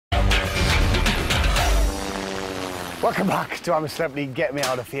Welcome back to I'm a Celebrity, Get Me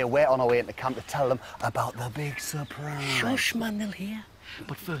Out of Here. We're on our way into camp to tell them about the big surprise. Shush, man, they'll hear.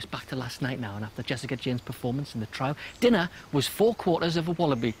 But first, back to last night now, and after Jessica Jane's performance in the trial, dinner was 4/4 of a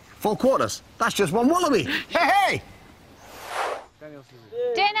wallaby. 4/4? That's just one wallaby. Hey, hey!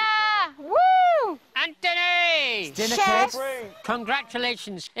 Dinner! Woo! Anthony! Dinner, Chef. kids.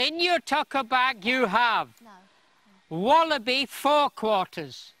 Congratulations. In your tucker bag you have wallaby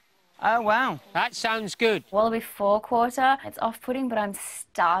 4/4. Oh, wow. That sounds good. Wallaby 4/4. It's off-putting, but I'm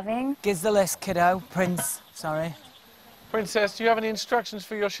starving. Gives the list, kiddo. Prince, sorry. Princess, do you have any instructions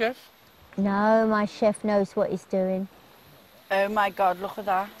for your chef? No, my chef knows what he's doing. Oh, my God, look at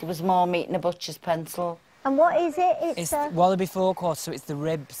that. There was more meat in a butcher's pencil. And what is it? It's wallaby 4/4, so it's the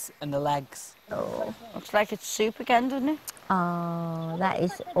ribs and the legs. Oh. Looks like it's soup again, doesn't it? Oh, that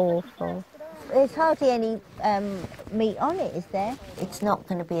is awful. There's hardly any meat on it, is there? It's not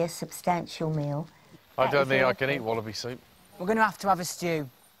going to be a substantial meal. I don't think I can eat wallaby soup. We're going to have a stew.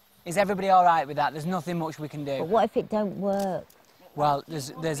 Is everybody all right with that? There's nothing much we can do. But what if it don't work? Well,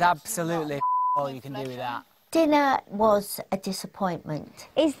 there's absolutely all you can do with that. Dinner was a disappointment.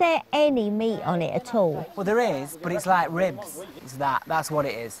 Is there any meat on it at all? Well, there is, but it's like ribs. It's that. That's what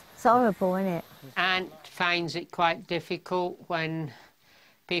it is. It's horrible, isn't it? Ant finds it quite difficult when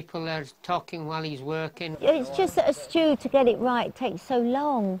people are talking while he's working. It's just that a stew, to get it right, takes so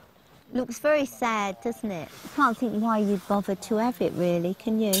long. Looks very sad, doesn't it? I can't think why you'd bother to have it, really,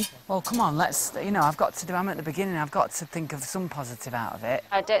 can you? Well, come on, let's, you know, I've got to do, I'm at the beginning, I've got to think of some positive out of it.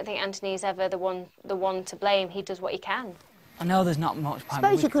 I don't think Anthony's ever the one to blame. He does what he can. I know there's not much point.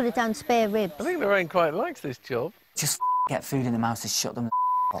 Suppose you could have done spare ribs. I think Lorraine quite likes this job. Just get food in the mouth and shut them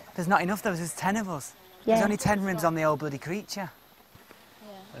up. There's not enough, there's 10 of us. Yeah. There's only 10 ribs on the old bloody creature.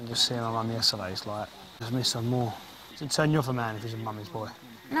 And just seeing her mum yesterday, it's like, just miss her more. It'd turn you off a man if he's a mummy's boy.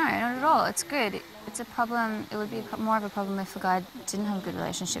 No, not at all. It's good. It's a problem. It would be more of a problem if a guy didn't have a good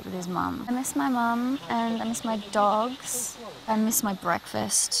relationship with his mum. I miss my mum, and I miss my dogs. I miss my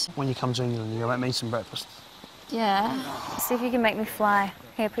breakfast. When you come to England, you'll make me some breakfast. Yeah. See if you can make me fly.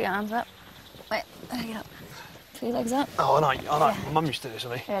 Here, put your arms up. Wait, there you go. Put your legs up. Oh, I know. Yeah. My mum used to do this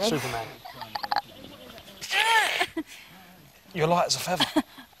with me. Ready? Superman. You're light as a feather.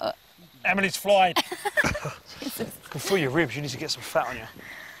 Emily's flying. Can feel your ribs. You need to get some fat on you.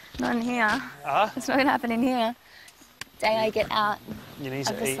 Not in here. Huh? It's not going to happen in here. Day I get out, You need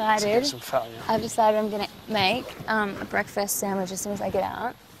to I've eat to decided. get some fat on you. I've decided I'm going to make a breakfast sandwich as soon as I get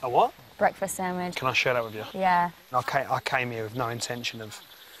out. A what? Breakfast sandwich. Can I share that with you? Yeah. I came here with no intention of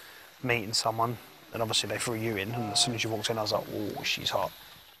meeting someone, and obviously they threw you in, and as soon as you walked in, I was like, oh, she's hot.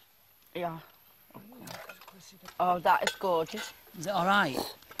 Yeah. Oh, that is gorgeous. Is it all right?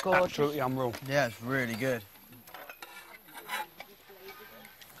 Gorgeous. Absolutely unreal. Yeah, it's really good.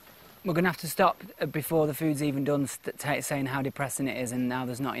 We're going to have to stop before the food's even done, saying how depressing it is and now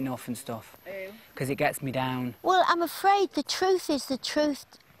there's not enough and stuff. Because it gets me down. Well, I'm afraid the truth is the truth,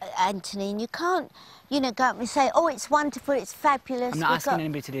 Anthony, and you can't, you know, go up and say, oh, it's wonderful, it's fabulous. I'm not asking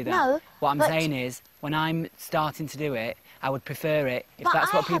anybody to do that. No, what I'm saying is, when I'm starting to do it, I would prefer it if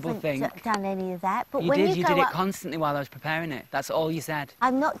that's what people think. I haven't done any of that, but You when did, you you go did it up, constantly while I was preparing it. That's all you said.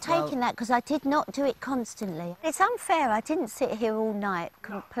 I'm not taking that because I did not do it constantly. It's unfair. I didn't sit here all night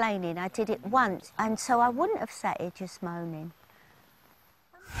complaining. I did it once, and so I wouldn't have sat here just moaning.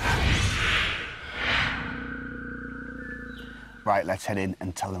 Right, let's head in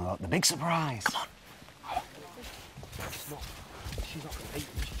and tell them about the big surprise. Come on. She's not eating,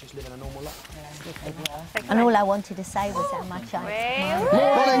 she's just living a normal life. And all I wanted to say was how much I admire.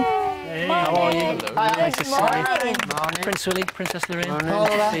 Morning. Hey, how are you? Nice to see you. Morning. Prince Willie, Princess Lorraine. Hello Nice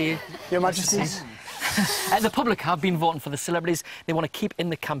there. to see you. Your Majesties. The public have been voting for the celebrities they want to keep in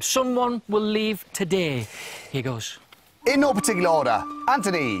the camp. Someone will leave today. Here goes. In no particular order,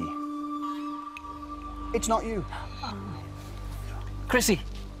 Anthony. It's not you. Chrissy.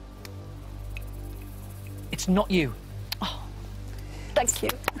 It's not you. Thank you.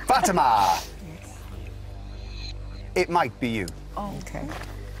 Fatima. It might be you. Oh, OK.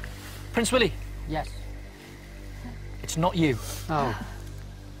 Prince Willie. Yes. It's not you. Oh.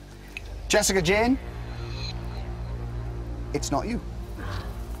 Jessica Jane. It's not you.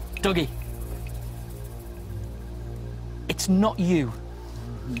 Dougie. It's not you.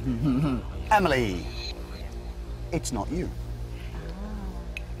 Emily. It's not you.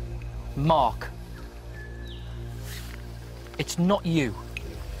 Mark. It's not you.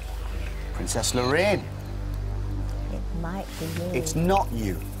 Princess Lorraine. It might be you. It's not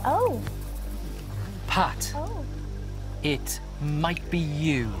you. Oh. Pat. Oh. It might be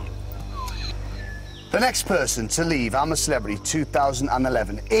you. The next person to leave I'm a Celebrity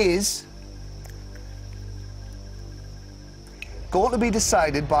 2011 is... going to be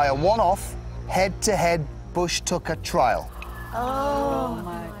decided by a one-off, head-to-head Bush Tucker trial.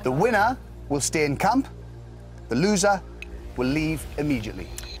 Oh. The winner will stay in camp. The loser will leave immediately.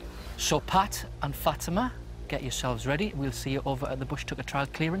 So Pat and Fatima, get yourselves ready. We'll see you over at the Bush Tucker trial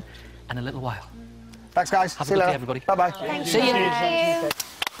clearing in a little while. Thanks, guys. Have See a you good day, later. everybody. Bye-bye. See you. Thank you.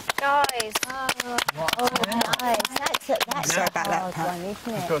 Guys. Oh, nice. That's a hard one,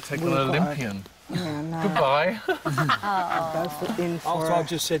 isn't it? You've got to take on an Olympian. Goodbye. After I've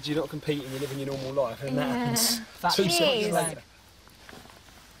just said you're not competing, you're living your normal life, and that happens 2 seconds Jeez. later.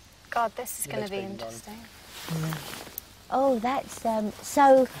 God, this is going to be interesting. Oh, that's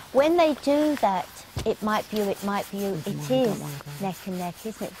so when they do that, it might be you, it might be you. It is neck and neck,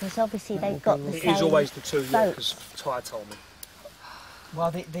 isn't it? Because obviously they've got the same. It is always the two, yeah, vote. because Ty told me. Well,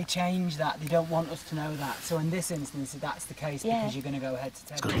 they change that. They don't want us to know that. So in this instance, that's the case because you're going to go head to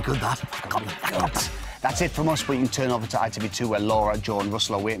head. It's going to be good, that. That's it from us, but you can turn over to ITV2 where Laura, Joe and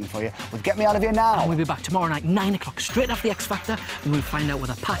Russell are waiting for you. Well, get me out of here now. And we'll be back tomorrow night, 9 o'clock, straight after the X Factor, and we'll find out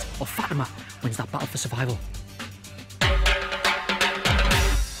whether Pat or Fatima wins that battle for survival.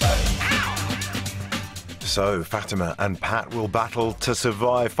 So Fatima and Pat will battle to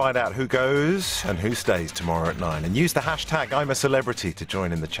survive. Find out who goes and who stays tomorrow at 9. And use the hashtag I'm a Celebrity to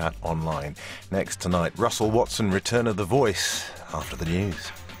join in the chat online. Next tonight, Russell Watson, Return of the Voice after the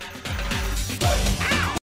news.